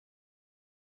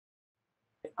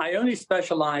I only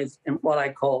specialize in what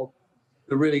I call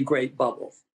the really great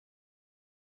bubbles.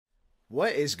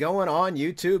 What is going on,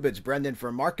 YouTube? It's Brendan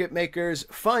from Market Makers.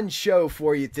 Fun show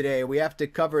for you today. We have to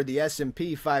cover the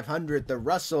S&P 500, the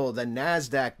Russell, the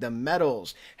NASDAQ, the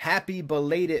metals. Happy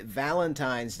belated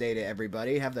Valentine's Day to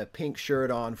everybody. Have the pink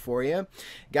shirt on for you.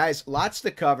 Guys, lots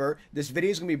to cover. This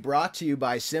video is going to be brought to you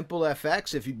by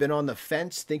SimpleFX. If you've been on the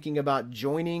fence thinking about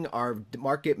joining our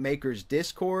Market Makers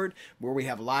Discord, where we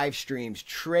have live streams,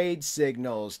 trade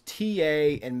signals,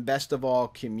 TA, and best of all,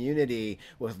 community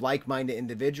with like-minded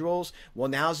individuals, well,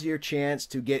 now's your chance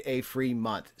to get a free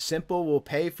month. Simple will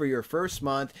pay for your first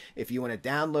month. If you want to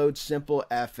download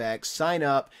SimpleFX, sign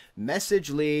up,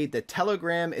 message Lee. The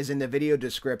Telegram is in the video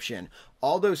description.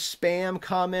 All those spam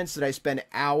comments that I spend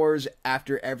hours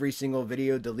after every single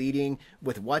video deleting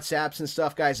with WhatsApps and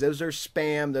stuff, guys, those are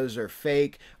spam. Those are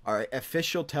fake. Our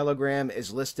official Telegram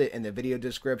is listed in the video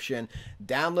description.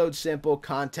 Download Simple,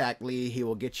 contact Lee. He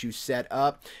will get you set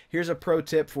up. Here's a pro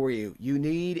tip for you. You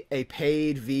need a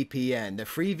paid VPN. The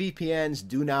free VPNs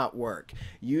do not work.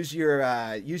 Use your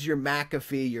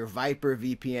McAfee, your Viper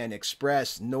VPN,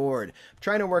 Express, Nord. I'm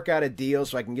trying to work out a deal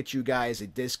so I can get you guys a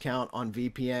discount on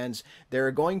VPNs.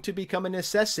 They're going to become a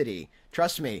necessity.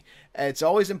 Trust me, it's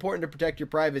always important to protect your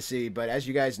privacy, but as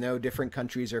you guys know, different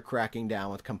countries are cracking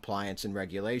down with compliance and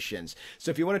regulations.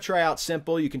 So if you want to try out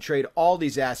Simple, you can trade all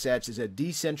these assets as a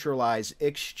decentralized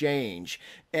exchange,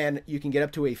 and you can get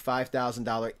up to a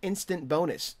 $5,000 instant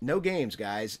bonus. No games,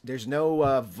 guys. There's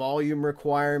no volume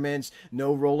requirements,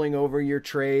 no rolling over your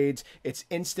trades. It's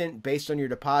instant based on your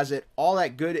deposit. All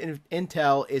that good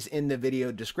intel is in the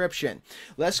video description.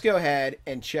 Let's go ahead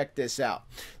and check this out.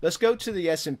 Let's go to the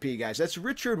S&P, guys. That's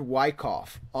Richard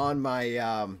Wyckoff on my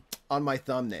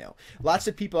thumbnail. Lots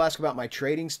of people ask about my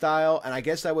trading style, and I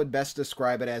guess I would best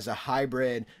describe it as a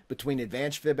hybrid between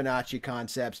advanced Fibonacci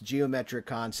concepts, geometric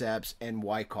concepts, and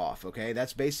Wyckoff. Okay,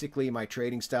 that's basically my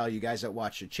trading style. You guys that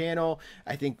watch the channel,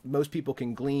 I think most people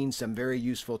can glean some very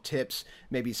useful tips,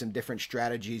 maybe some different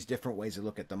strategies, different ways to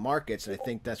look at the markets, and I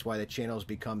think that's why the channel has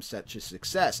become such a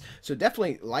success. So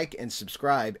definitely like and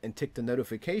subscribe and tick the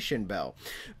notification bell.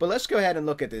 But let's go ahead and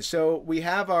look at this. So we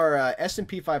have our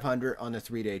S&P 500 on the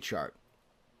 3-day chart.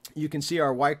 You can see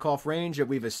our Wyckoff range that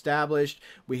we've established.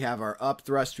 We have our up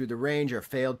thrust through the range, our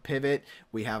failed pivot.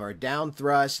 We have our down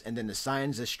thrust, and then the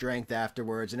signs of strength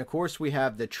afterwards. And of course, we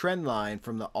have the trend line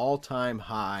from the all-time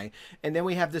high. And then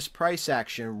we have this price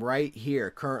action right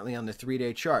here, currently on the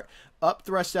 3-day chart. Up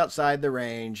thrust outside the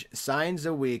range, signs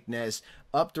of weakness,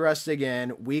 up thrust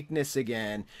again, weakness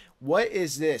again. What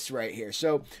is this right here?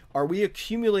 So are we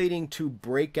accumulating to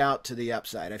break out to the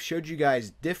upside? I've showed you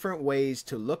guys different ways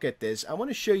to look at this. I want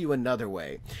to show you another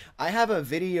way. I have a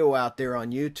video out there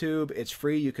on YouTube. It's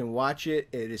free. You can watch it.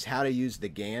 It is how to use the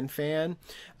Gann fan.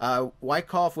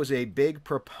 Wyckoff was a big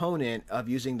proponent of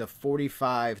using the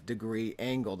 45-degree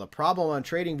angle. The problem on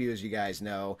TradingView, as you guys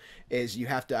know, is you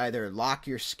have to either lock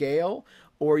your scale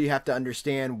or you have to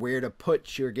understand where to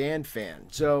put your Gann fan.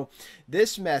 So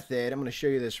this method, I'm going to show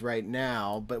you this right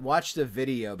now, but watch the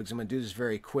video because I'm going to do this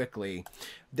very quickly.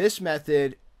 This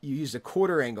method, you use the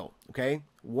quarter angle, okay?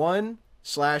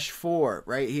 1/4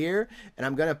 right here, and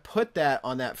I'm going to put that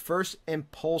on that first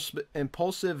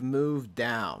impulsive move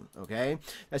down, okay?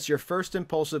 That's your first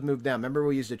impulsive move down. Remember,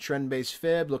 we used a trend-based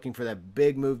fib looking for that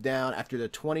big move down. After the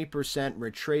 20%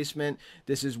 retracement,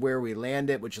 this is where we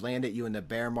landed, which landed you in the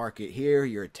bear market here.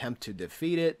 Your attempt to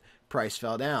defeat it. Price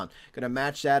fell down. Going to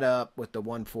match that up with the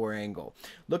 1/4 angle.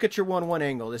 Look at your 1/1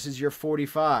 angle. This is your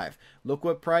 45. Look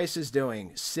what price is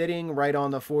doing, sitting right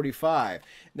on the 45.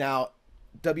 Now,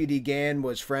 W.D. Gann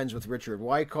was friends with Richard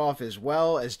Wyckoff as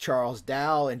well as Charles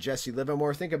Dow and Jesse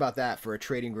Livermore. Think about that for a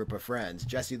trading group of friends.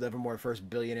 Jesse Livermore, first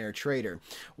billionaire trader.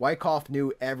 Wyckoff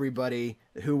knew everybody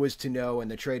who was to know in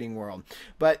the trading world.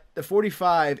 But the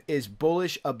 45 is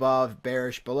bullish above,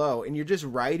 bearish below, and you're just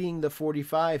riding the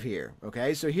 45 here,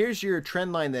 okay? So here's your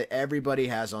trend line that everybody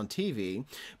has on TV,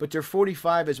 but their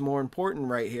 45 is more important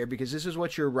right here because this is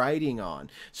what you're riding on.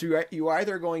 So you're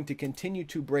either going to continue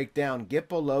to break down, get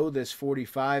below this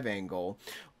 45 angle,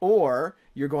 or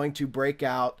you're going to break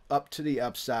out up to the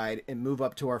upside and move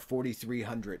up to our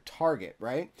 4,300 target,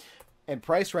 right? And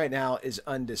price right now is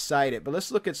undecided. But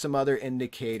let's look at some other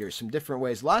indicators, some different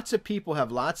ways. Lots of people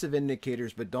have lots of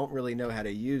indicators but don't really know how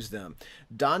to use them.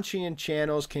 Donchian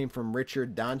channels came from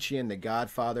Richard Donchian, the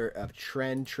godfather of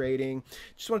trend trading.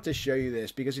 Just wanted to show you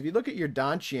this because if you look at your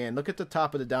Donchian, look at the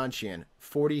top of the Donchian,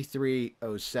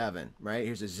 4307, right?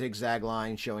 Here's a zigzag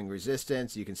line showing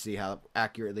resistance. You can see how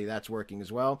accurately that's working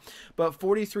as well. But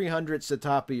 4,300 is the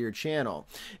top of your channel.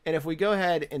 And if we go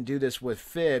ahead and do this with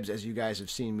fibs, as you guys have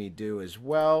seen me do as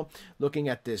well. Looking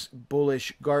at this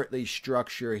bullish Gartley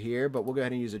structure here, but we'll go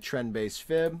ahead and use a trend-based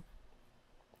fib.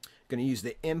 Going to use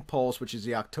the impulse, which is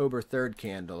the October 3rd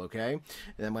candle, okay?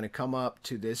 And I'm going to come up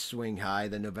to this swing high,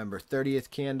 the November 30th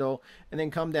candle, and then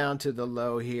come down to the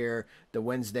low here, the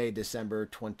Wednesday, December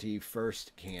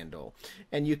 21st candle.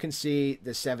 And you can see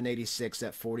the 786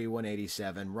 at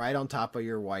 41.87 right on top of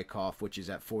your Wyckoff, which is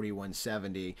at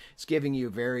 41.70. It's giving you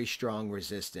very strong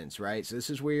resistance, right? So this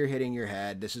is where you're hitting your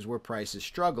head. This is where price is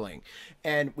struggling.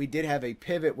 And we did have a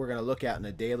pivot we're going to look at in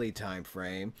the daily time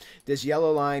frame. This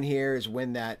yellow line here is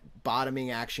when that bottoming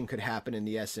action could happen in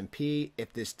the S&P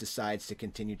if this decides to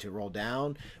continue to roll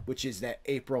down, which is that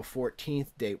April 14th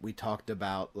date we talked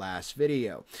about last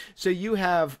video. So you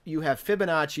have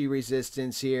Fibonacci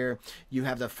resistance here. You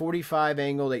have the 45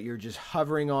 angle that you're just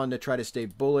hovering on to try to stay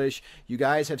bullish. You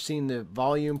guys have seen the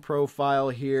volume profile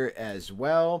here as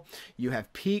well. You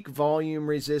have peak volume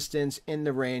resistance in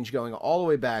the range going all the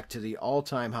way back to the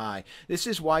all-time high. This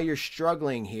is why you're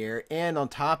struggling here. And on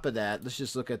top of that, let's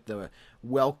just look at the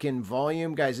Welkin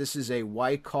volume. Guys, this is a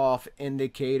Wyckoff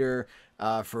indicator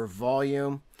for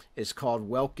volume. It's called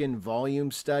Welkin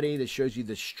Volume Study that shows you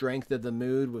the strength of the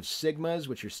mood with sigmas,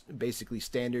 which are basically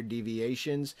standard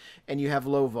deviations, and you have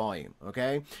low volume,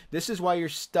 okay? This is why you're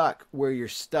stuck where you're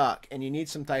stuck, and you need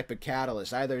some type of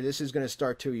catalyst. Either this is going to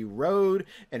start to erode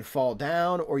and fall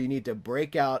down, or you need to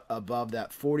break out above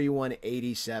that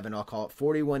 41.87. I'll call it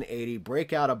 41.80.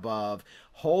 Break out above,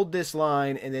 hold this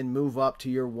line, and then move up to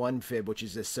your 1 fib, which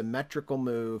is a symmetrical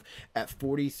move at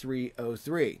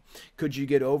 43.03. Could you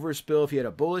get overspill if you had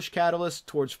a bullish catalyst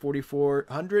towards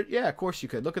 4,400? Yeah, of course you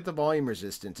could. Look at the volume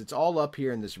resistance. It's all up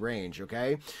here in this range,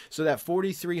 okay? So that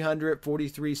 4,300,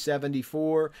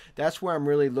 4,374, that's where I'm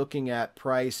really looking at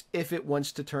price if it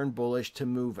wants to turn bullish to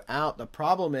move out. The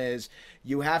problem is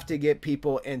you have to get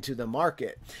people into the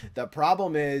market. The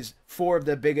problem is 4 of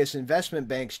the biggest investment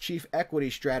banks, chief equity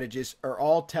strategists, are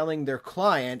all telling their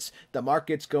clients the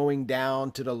market's going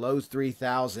down to the low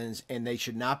 3,000s and they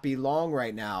should not be long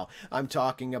right now. I'm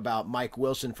talking about Mike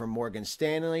Wilson from Morgan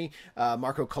Stanley,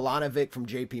 Marko Kolanovic from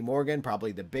JP Morgan,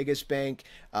 probably the biggest bank.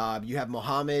 You have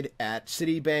Mohammed at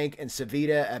Citibank and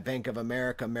Savita at Bank of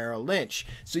America Merrill Lynch.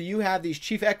 So you have these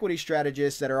chief equity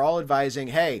strategists that are all advising,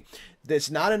 hey,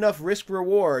 there's not enough risk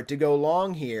reward to go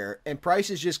long here, and price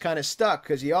is just kind of stuck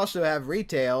because you also have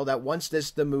retail that wants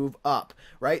this to move up,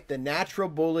 right? The natural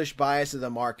bullish bias of the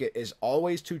market is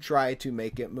always to try to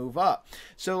make it move up.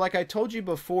 So like I told you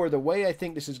before, the way I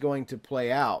think this is going to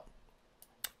play out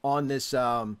on this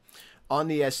on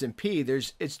the S&P,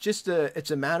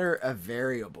 it's a matter of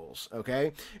variables,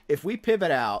 okay? If we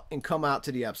pivot out and come out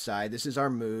to the upside, this is our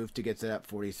move to get to that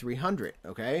 4,300,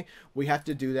 okay? We have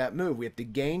to do that move. We have to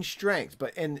gain strength.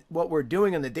 And what we're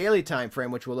doing in the daily time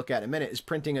frame, which we'll look at in a minute, is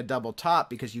printing a double top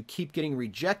because you keep getting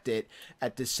rejected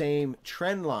at the same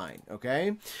trend line,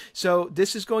 okay? So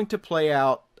this is going to play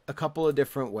out a couple of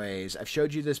different ways. I've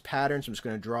showed you this pattern, so I'm just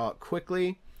going to draw it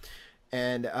quickly.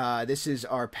 And this is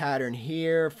our pattern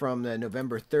here from the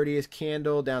November 30th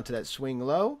candle down to that swing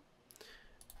low.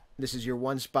 This is your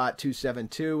one spot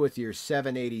 272 with your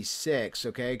 786,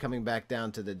 okay, coming back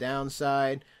down to the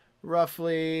downside,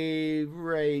 roughly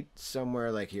right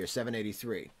somewhere like here,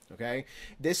 783. Okay,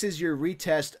 this is your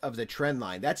retest of the trend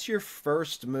line. That's your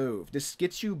first move. This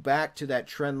gets you back to that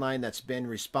trend line that's been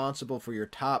responsible for your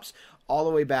tops all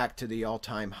the way back to the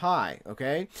all-time high,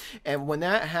 okay? And when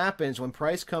that happens, when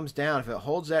price comes down, if it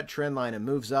holds that trend line and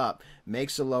moves up,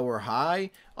 makes a lower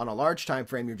high, on a large time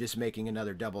frame, you're just making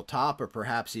another double top or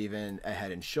perhaps even a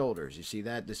head and shoulders. You see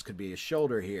that? This could be a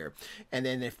shoulder here. And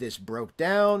then if this broke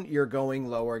down, you're going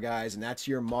lower, guys, and that's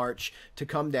your march to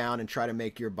come down and try to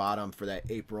make your bottom for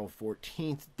that April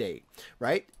 14th date,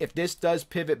 right? If this does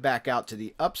pivot back out to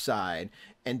the upside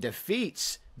and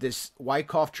defeats this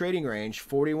Wyckoff trading range,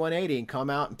 41.80, and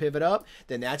come out and pivot up,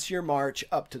 then that's your march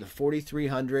up to the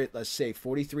 4,300, let's say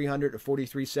 4,300 to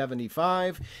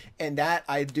 4,375, and that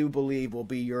I do believe will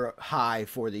be your high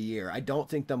for the year. I don't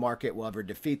think the market will ever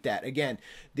defeat that. Again,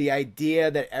 the idea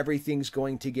that everything's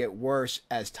going to get worse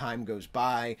as time goes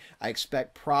by, I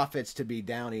expect profits to be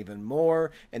down even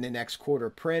more in the next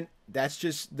quarter print.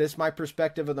 That's my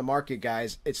perspective of the market,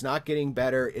 guys. It's not getting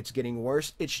better. It's getting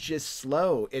worse. It's just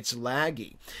slow. It's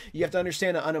laggy. You have to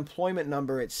understand the unemployment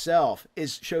number itself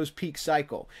shows peak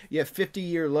cycle. You have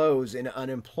 50-year lows in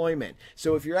unemployment.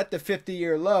 So if you're at the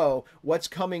 50-year low, what's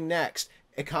coming next?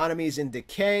 economy's in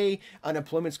decay,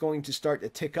 unemployment's going to start to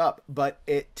tick up, but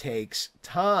it takes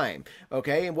time.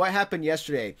 Okay, and what happened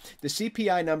yesterday? The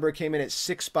CPI number came in at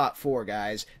 6.4,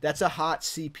 guys. That's a hot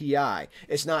CPI.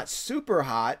 It's not super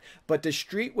hot, but the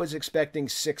street was expecting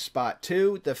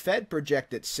 6.2. The Fed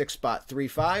projected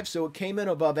 6.35, so it came in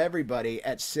above everybody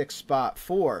at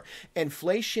 6.4.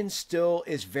 Inflation still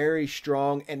is very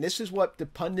strong, and this is what the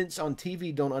pundits on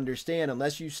TV don't understand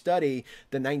unless you study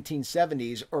the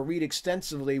 1970s or read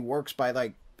extensively works by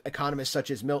like economists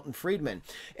such as Milton Friedman.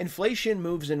 Inflation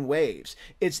moves in waves.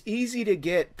 It's easy to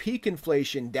get peak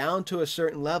inflation down to a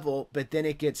certain level, but then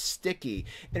it gets sticky.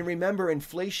 And remember,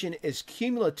 inflation is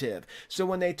cumulative. So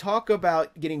when they talk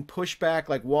about getting pushback,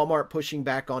 like Walmart pushing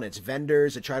back on its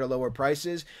vendors to try to lower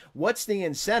prices, what's the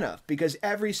incentive? Because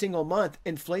every single month,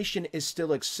 inflation is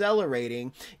still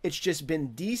accelerating. It's just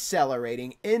been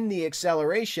decelerating in the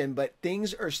acceleration, but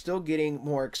things are still getting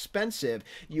more expensive.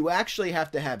 You actually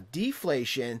have to have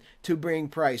deflation to bring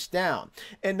price down.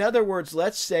 In other words,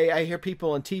 let's say I hear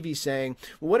people on TV saying,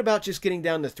 well, what about just getting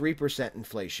down to 3%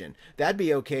 inflation? That'd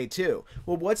be okay too.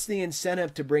 Well, what's the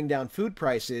incentive to bring down food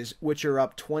prices, which are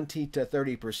up 20 to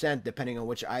 30%, depending on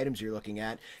which items you're looking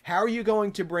at? How are you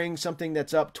going to bring something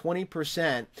that's up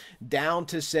 20% down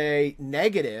to, say,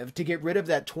 negative to get rid of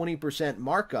that 20%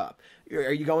 markup?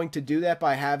 Are you going to do that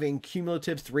by having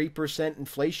cumulative 3%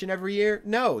 inflation every year?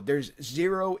 No, there's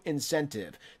zero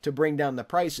incentive to bring down the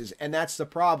prices, and that's the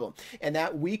problem. And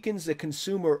that weakens the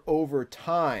consumer over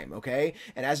time, okay?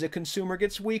 And as the consumer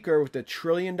gets weaker with $1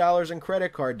 trillion in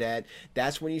credit card debt,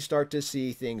 that's when you start to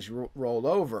see things roll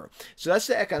over. So that's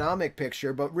the economic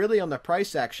picture, but really on the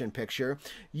price action picture,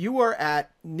 you are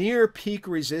at near peak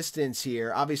resistance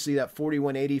here. Obviously that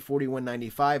 41.80,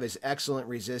 41.95 is excellent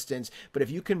resistance, but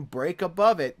if you can break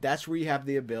above it, that's where you have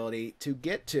the ability to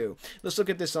get to. Let's look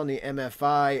at this on the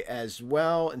MFI as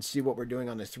well and see what we're doing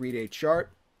on the 3-day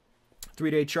chart.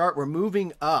 3-day chart, we're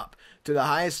moving up to the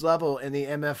highest level in the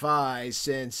MFI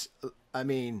since,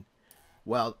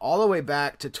 well, all the way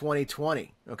back to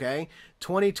 2020, okay?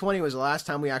 2020 was the last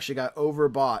time we actually got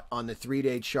overbought on the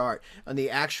 3-day chart. On the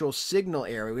actual signal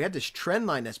area, we had this trend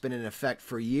line that's been in effect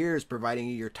for years, providing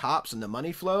you your tops and the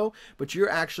money flow, but you're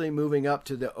actually moving up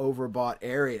to the overbought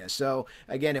area. So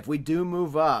again, if we do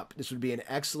move up, this would be an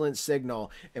excellent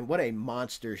signal, and what a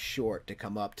monster short to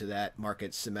come up to that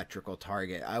market symmetrical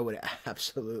target. I would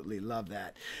absolutely love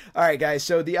that. All right, guys,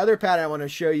 so the other pattern I want to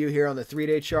show you here on the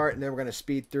 3-day chart, and then we're going to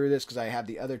speed through this because I have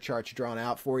the other charts drawn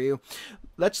out for you.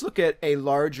 Let's look at a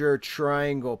larger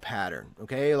triangle pattern,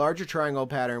 okay? A larger triangle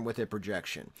pattern with a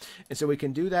projection. And so we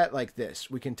can do that like this.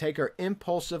 We can take our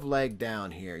impulsive leg down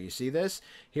here. You see this?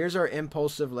 Here's our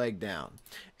impulsive leg down.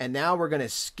 And now we're going to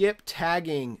skip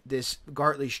tagging this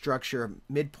Gartley structure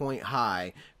midpoint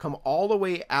high, come all the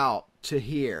way out to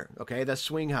here, okay? That's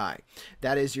swing high.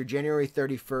 That is your January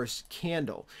 31st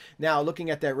candle. Now,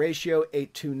 looking at that ratio,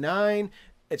 829,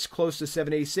 it's close to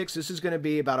 786. This is going to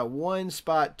be about a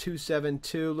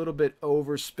 1.272, a little bit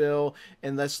overspill.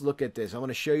 And let's look at this. I want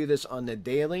to show you this on the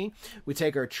daily. We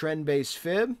take our trend-based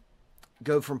fib,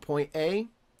 go from point A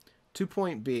to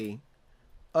point B,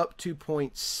 up to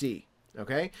point C.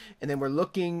 Okay, and then we're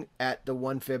looking at the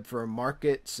 1 fib for a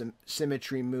market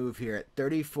symmetry move here at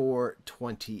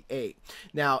 34.28.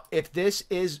 Now,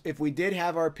 if we did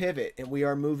have our pivot and we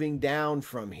are moving down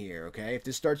from here, okay, if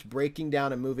this starts breaking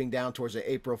down and moving down towards the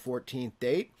April 14th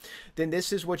date, then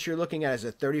this is what you're looking at as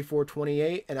a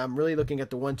 34.28, and I'm really looking at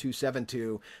the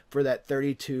 1272 for that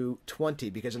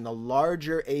 32.20 because in the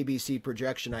larger ABC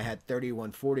projection I had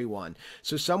 31.41.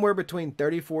 So somewhere between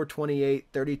 34.28,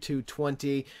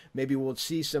 32.20, maybe we'll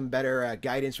see some better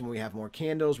guidance when we have more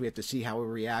candles. We have to see how we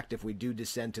react if we do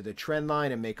descend to the trend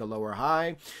line and make a lower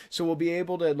high. So we'll be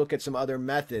able to look at some other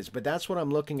methods, but that's what I'm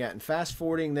looking at. And fast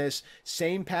forwarding this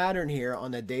same pattern here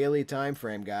on the daily time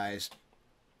frame, guys,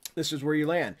 this is where you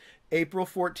land. April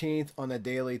 14th on the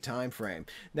daily time frame.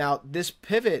 Now, these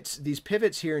pivots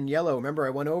here in yellow, remember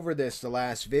I went over this the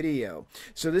last video.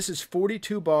 So this is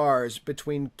 42 bars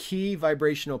between key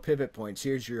vibrational pivot points.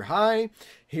 Here's your high,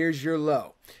 here's your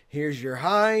low. Here's your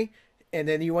high, and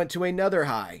then you went to another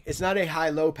high. It's not a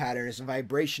high-low pattern, it's a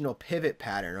vibrational pivot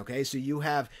pattern, okay? So you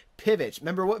have pivots.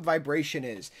 Remember what vibration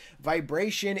is.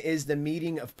 Vibration is the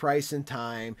meeting of price and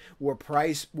time where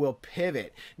price will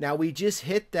pivot. Now we just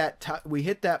hit that we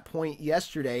hit that point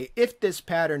yesterday. If this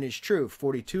pattern is true,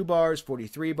 42 bars,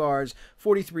 43 bars,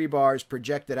 43 bars,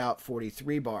 projected out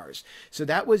 43 bars. So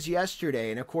that was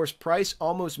yesterday, and of course price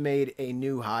almost made a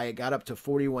new high. It got up to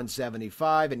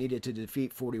 41.75. It needed to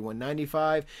defeat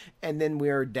 41.95, and then we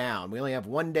are down. We only have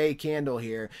 1 day candle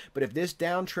here, but if this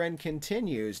downtrend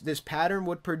continues, this pattern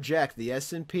would project project the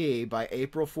S&P by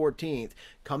April 14th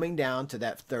coming down to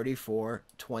that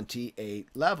 34.28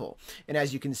 level. And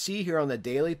as you can see here on the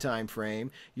daily time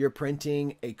frame, you're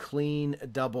printing a clean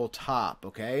double top,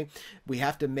 okay? We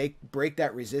have to break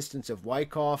that resistance of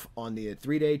Wyckoff on the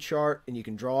 3-day chart, and you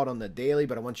can draw it on the daily,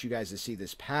 but I want you guys to see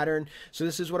this pattern. So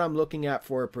this is what I'm looking at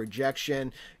for a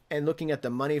projection. And looking at the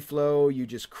money flow, you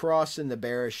just cross in the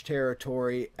bearish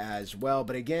territory as well.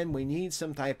 But again, we need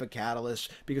some type of catalyst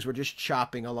because we're just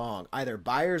chopping along. Either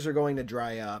buyers are going to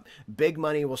dry up, big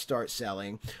money will start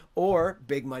selling, or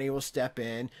big money will step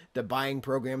in, the buying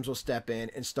programs will step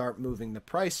in and start moving the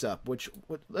price up.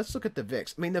 Let's look at the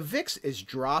VIX. I mean, the VIX is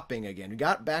dropping again. We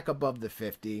got back above the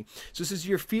 50. So this is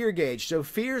your fear gauge. So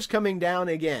fear's coming down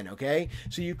again, okay?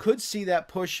 So you could see that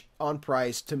push on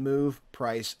price to move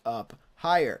price up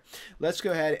higher. Let's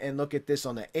go ahead and look at this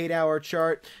on the 8-hour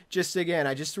chart. Just again,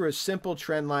 I just threw a simple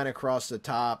trend line across the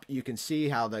top. You can see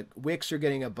how the wicks are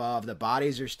getting above, the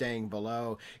bodies are staying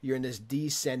below. You're in this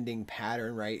descending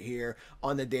pattern right here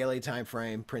on the daily time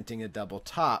frame, printing a double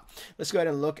top. Let's go ahead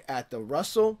and look at the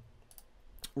Russell.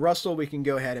 Russell, we can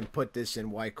go ahead and put this in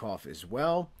Wyckoff as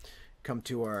well. Come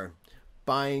to our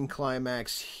buying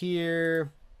climax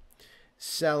here,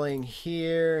 selling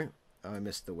here. Oh, I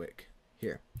missed the wick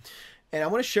here. And I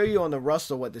want to show you on the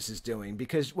Russell what this is doing,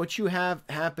 because what you have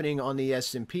happening on the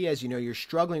S&P, as you know, you're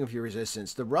struggling with your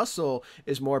resistance. The Russell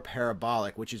is more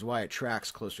parabolic, which is why it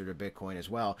tracks closer to Bitcoin as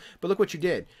well. But look what you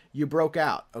did. You broke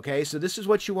out, okay? So this is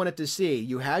what you wanted to see.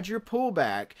 You had your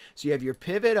pullback. So you have your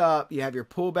pivot up. You have your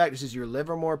pullback. This is your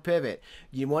Livermore pivot.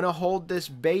 You want to hold this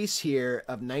base here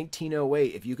of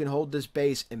 1908. If you can hold this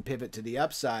base and pivot to the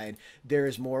upside, there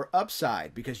is more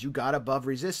upside because you got above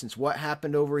resistance. What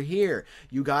happened over here?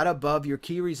 You got above your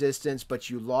key resistance, but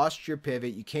you lost your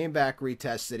pivot. You came back,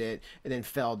 retested it, and then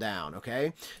fell down,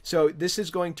 okay? So this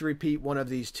is going to repeat one of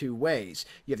these two ways.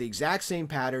 You have the exact same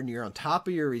pattern. You're on top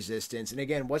of your resistance. And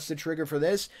again, what's the trigger for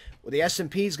this? Well, the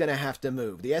S&P is going to have to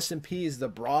move. The S&P is the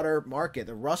broader market.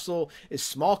 The Russell is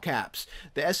small caps.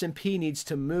 The S&P needs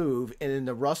to move, and then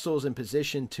the Russell is in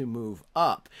position to move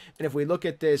up. And if we look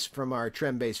at this from our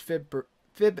trend-based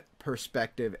fib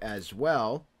perspective as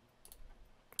well,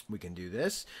 we can do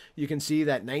this. You can see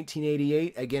that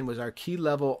 1988 again was our key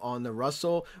level on the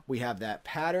Russell. We have that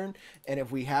pattern, and if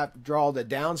we draw the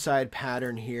downside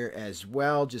pattern here as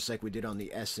well, just like we did on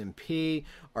the S&P,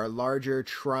 our larger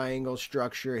triangle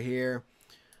structure here,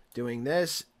 doing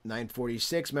this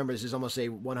 946. Remember, this is almost a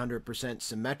 100%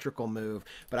 symmetrical move,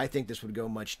 but I think this would go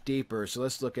much deeper. So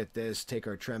let's look at this. Take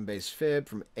our trend-based fib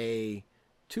from A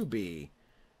to B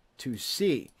to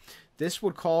C. This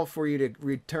would call for you to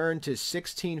return to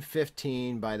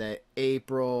 1615 by the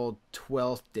April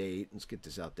 12th date. Let's get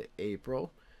this out to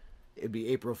April. It'd be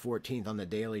April 14th on the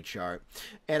daily chart.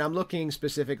 And I'm looking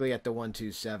specifically at the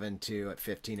 1272 at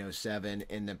 1507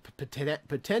 and the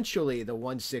potentially the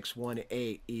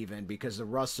 1618 even, because the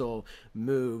Russell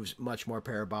moves much more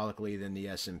parabolically than the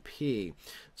S&P.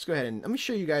 Let's go ahead and let me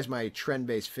show you guys my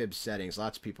trend-based fib settings.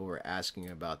 Lots of people were asking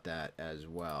about that as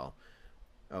well.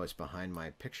 Oh, it's behind my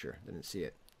picture. Didn't see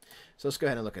it. So let's go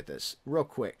ahead and look at this real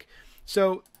quick.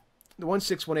 So the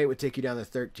 1618 would take you down to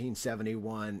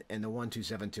 1371, and the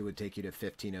 1272 would take you to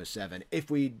 1507 if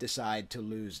we decide to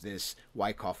lose this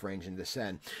Wyckoff range and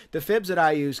descend. The fibs that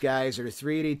I use, guys, are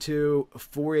 382,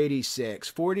 486,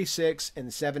 46,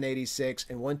 and 786,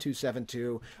 and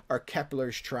 1272 are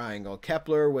Kepler's triangle.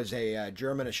 Kepler was a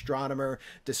German astronomer,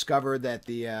 discovered that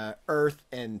the Earth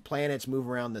and planets move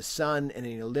around the sun in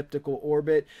an elliptical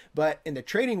orbit, but in the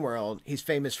trading world, he's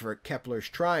famous for Kepler's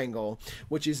triangle,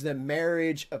 which is the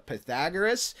marriage of Pythagoras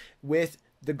with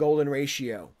the golden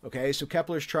ratio. Okay, so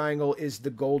Kepler's triangle is the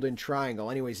golden triangle.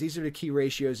 Anyways, these are the key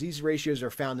ratios. These ratios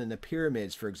are found in the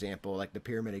pyramids, for example, like the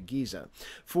Pyramid of Giza.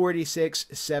 486,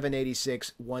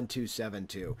 786,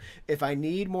 1272. If I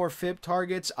need more fib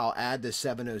targets, I'll add the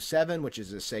 707, which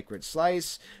is a sacred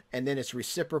slice, and then its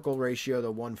reciprocal ratio,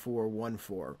 the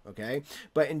 1414. Okay,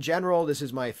 but in general, this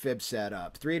is my fib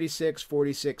setup: 386,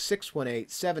 46, 618,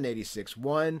 786,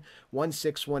 1,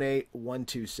 1618,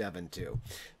 1272.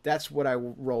 That's what I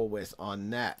roll with on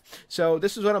that. So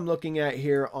this is what I'm looking at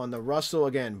here on the Russell.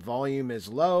 Again, volume is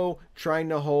low, trying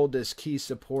to hold this key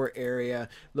support area.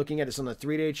 Looking at this on the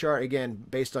 3-day chart, again,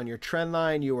 based on your trend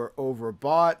line, you are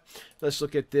overbought. Let's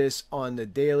look at this on the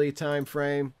daily time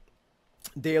frame.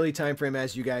 Daily time frame,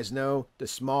 as you guys know, the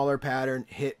smaller pattern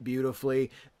hit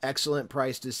beautifully. Excellent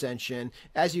price descension.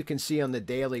 As you can see on the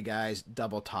daily, guys,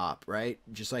 double top, right?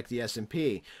 Just like the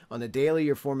S&P. On the daily,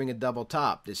 you're forming a double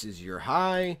top. This is your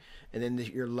high, and then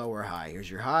your lower high. Here's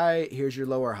your high, here's your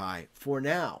lower high for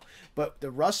now. But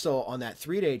the Russell on that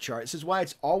 3-day chart, this is why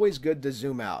it's always good to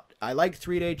zoom out. I like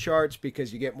 3-day charts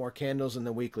because you get more candles in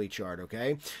the weekly chart,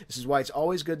 okay? This is why it's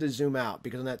always good to zoom out,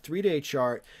 because on that 3-day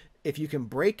chart, if you can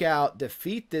break out,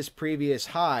 defeat this previous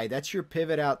high, that's your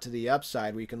pivot out to the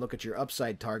upside, where you can look at your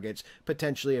upside targets.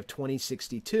 Potentially of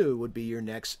 2062 would be your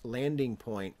next landing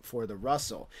point for the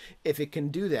Russell, if it can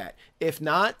do that. If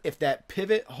not, if that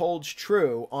pivot holds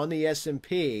true on the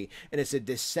S&P and it's a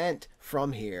descent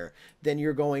from here, then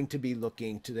you're going to be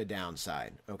looking to the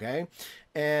downside, okay?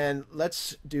 And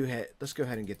let's go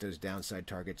ahead and get those downside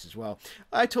targets as well.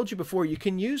 I told you before, you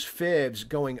can use fibs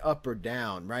going up or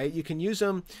down, right? You can use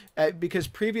them because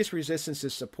previous resistance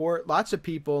is support. Lots of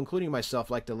people, including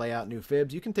myself, like to lay out new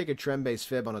fibs. You can take a trend-based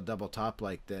fib on a double top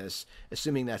like this,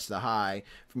 assuming that's the high,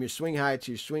 from your swing high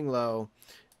to your swing low,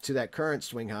 to that current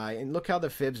swing high, and look how the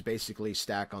fibs basically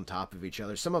stack on top of each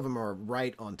other. Some of them are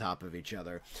right on top of each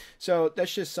other. So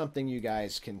that's just something you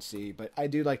guys can see, but I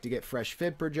do like to get fresh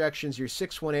fib projections. Your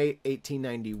 618,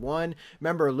 1891.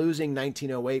 Remember, losing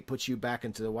 1908 puts you back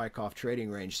into the Wyckoff trading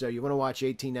range. So you want to watch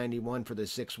 1891 for the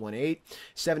 618,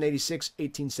 786,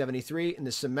 1873, and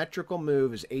the symmetrical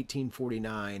move is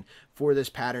 1849 for this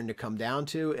pattern to come down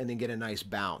to, and then get a nice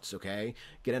bounce, okay?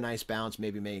 Get a nice bounce,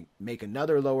 maybe make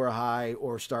another lower high,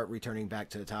 or start returning back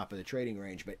to the top of the trading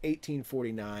range. But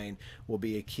 1849 will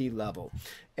be a key level.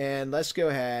 And let's go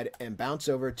ahead and bounce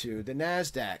over to the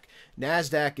NASDAQ.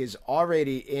 NASDAQ is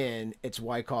already in its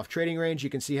Wyckoff trading range. You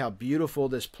can see how beautiful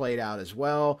this played out as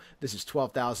well. This is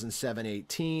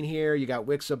 12,718 here. You got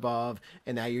wicks above,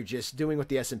 and now you're just doing what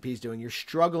the S&P is doing. You're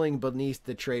struggling beneath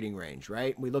the trading range,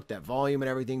 right? We looked at volume and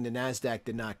everything. The NASDAQ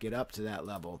did not get up to that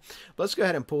level. But let's go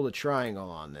ahead and pull the triangle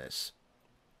on this.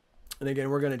 And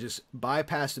again, we're going to just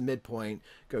bypass the midpoint,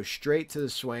 go straight to the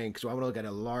swing, because I want to look at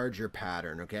a larger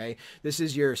pattern, okay? This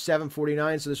is your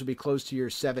 749, so this will be close to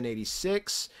your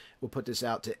 786. We'll put this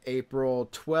out to April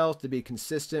 12th to be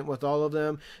consistent with all of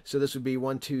them. So this would be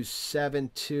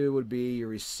 1272 would be your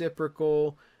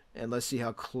reciprocal. And let's see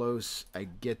how close I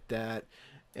get that.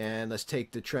 And let's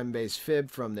take the trend-based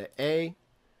fib from the A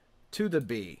to the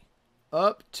B,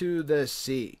 up to the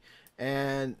C.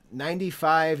 And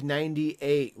 95,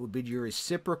 98 would be your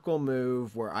reciprocal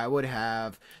move, where I would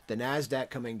have the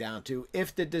NASDAQ coming down to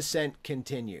if the descent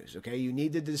continues. Okay, you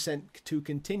need the descent to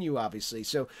continue, obviously.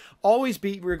 So always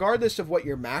be, regardless of what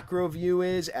your macro view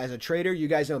is as a trader, you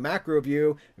guys know macro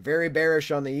view, very bearish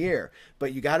on the year.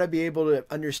 But you got to be able to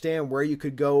understand where you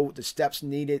could go, the steps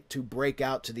needed to break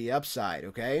out to the upside,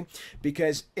 okay?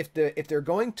 Because if they're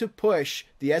going to push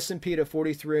the S&P to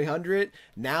 4,300,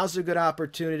 now's a good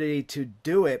opportunity to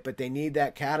do it, but they need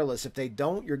that catalyst. If they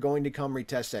don't, you're going to come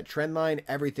retest that trend line.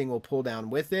 Everything will pull down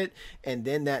with it, and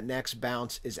then that next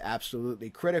bounce is absolutely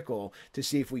critical to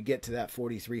see if we get to that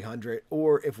 4,300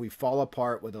 or if we fall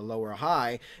apart with a lower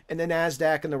high, and the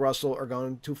NASDAQ and the Russell are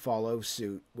going to follow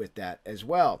suit with that as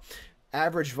well.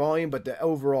 Average volume, but the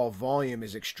overall volume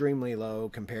is extremely low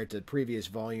compared to previous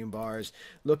volume bars.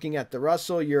 Looking at the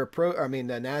Russell, the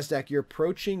NASDAQ, you're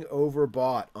approaching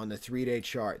overbought on the 3-day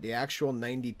chart. The actual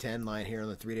 90-10 line here on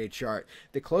the 3-day chart.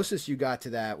 The closest you got to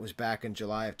that was back in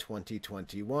July of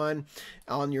 2021,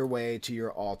 on your way to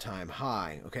your all-time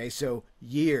high. Okay, so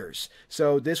years.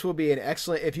 So this will be an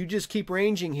excellent, if you just keep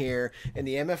ranging here and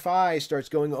the MFI starts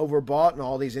going overbought and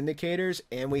all these indicators,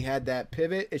 and we had that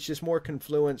pivot, it's just more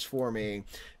confluence for me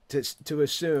to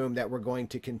assume that we're going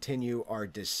to continue our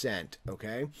descent.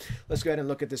 Okay, let's go ahead and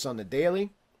look at this on the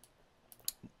daily.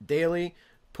 Daily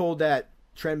pulled that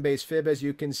trend-based fib, as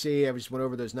you can see. I just went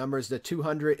over those numbers. The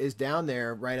 200 is down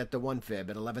there right at the 1 fib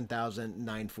at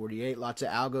 11,948. Lots of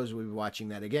algos will be watching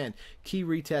that again. Key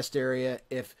retest area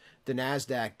if the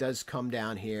NASDAQ does come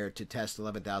down here to test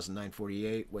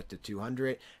 11,948 with the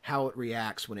 200, how it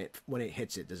reacts when it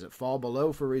hits it. Does it fall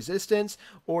below for resistance,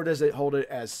 or does it hold it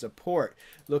as support?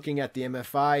 Looking at the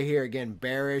MFI here, again,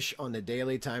 bearish on the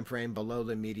daily time frame below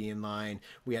the median line.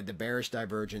 We had the bearish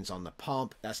divergence on the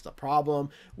pump. That's the problem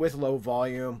with low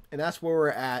volume, and that's where we're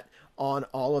at on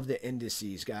all of the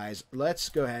indices, guys. Let's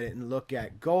go ahead and look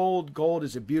at gold. Gold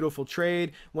is a beautiful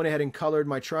trade. Went ahead and colored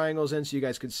my triangles in so you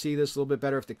guys could see this a little bit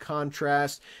better with the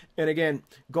contrast. And again,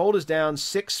 gold is down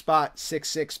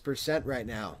 6.66% right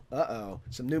now.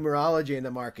 Some numerology in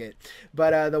the market.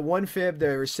 But the 1 fib,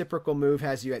 the reciprocal move,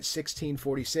 has you at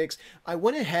 1646. I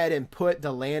went ahead and put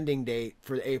the landing date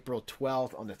for April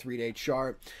 12th on the 3-day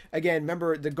chart. Again,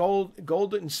 remember, the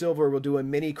gold and silver will do a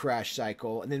mini crash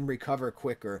cycle and then recover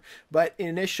quicker. But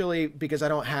initially, because I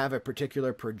don't have a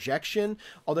particular projection,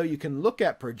 although you can look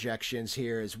at projections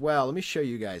here as well. Let me show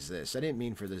you guys this. I didn't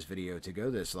mean for this video to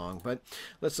go this long, but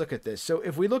let's look at this. So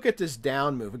if we look at this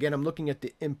down move, again, I'm looking at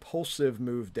the impulsive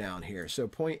move down here. So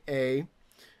point A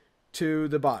to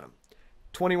the bottom.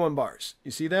 21 bars.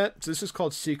 You see that? So this is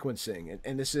called sequencing,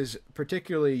 and this is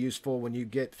particularly useful when you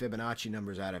get Fibonacci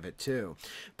numbers out of it too.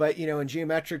 But, you know, in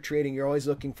geometric trading, you're always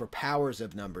looking for powers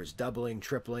of numbers, doubling,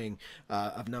 tripling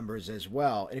of numbers as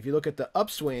well. And if you look at the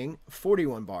upswing,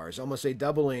 41 bars, almost a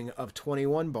doubling of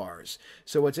 21 bars.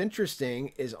 So what's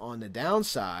interesting is on the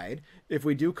downside, if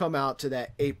we do come out to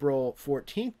that April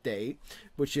 14th date,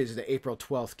 which is the April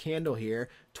 12th candle here,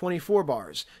 24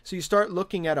 bars. So you start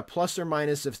looking at a plus or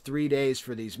minus of 3 days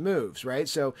for these moves, right?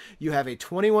 So you have a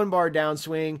 21 bar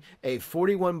downswing, a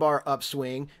 41 bar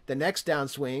upswing. The next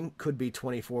downswing could be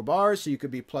 24 bars. So you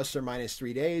could be plus or minus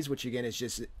 3 days, which again is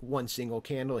just one single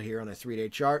candle here on a 3-day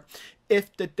chart,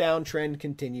 if the downtrend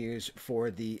continues for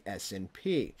the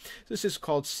S&P. This is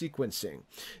called sequencing.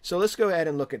 So let's go ahead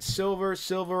and look at silver.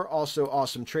 Silver, also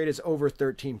awesome trade. It's over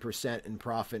 13% in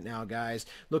profit now, guys.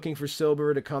 Looking for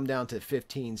silver to come down to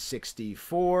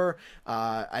 1564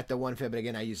 at the 1 fib. But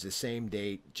again, I use the same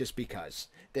date just because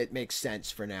that makes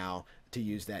sense for now to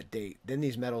use that date. Then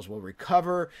these metals will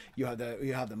recover. You have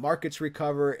the markets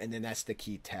recover, and then that's the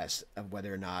key test of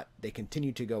whether or not they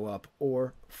continue to go up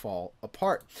or fall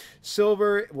apart.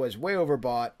 Silver was way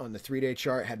overbought on the 3-day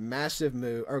chart, had massive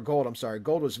move, or gold, I'm sorry,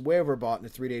 gold was way overbought in the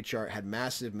 3-day chart, had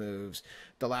massive moves.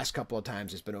 The last couple of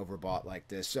times it's been overbought like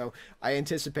this. So I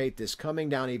anticipate this coming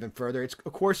down even further.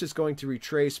 Of course, it's going to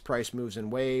retrace price moves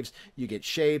and waves. You get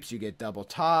shapes, you get double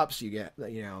tops, you get,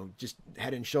 you know, just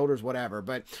head and shoulders, whatever.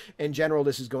 But in general,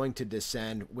 this is going to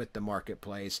descend with the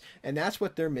marketplace. And that's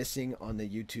what they're missing on the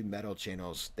YouTube metal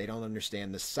channels. They don't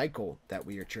understand the cycle that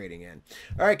we are trading in.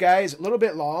 All right, guys, a little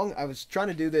bit long. I was trying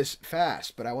to do this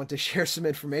fast, but I want to share some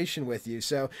information with you.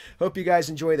 So hope you guys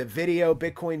enjoy the video.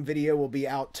 Bitcoin video will be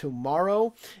out tomorrow.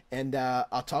 And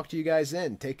I'll talk to you guys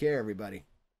then. Take care, everybody.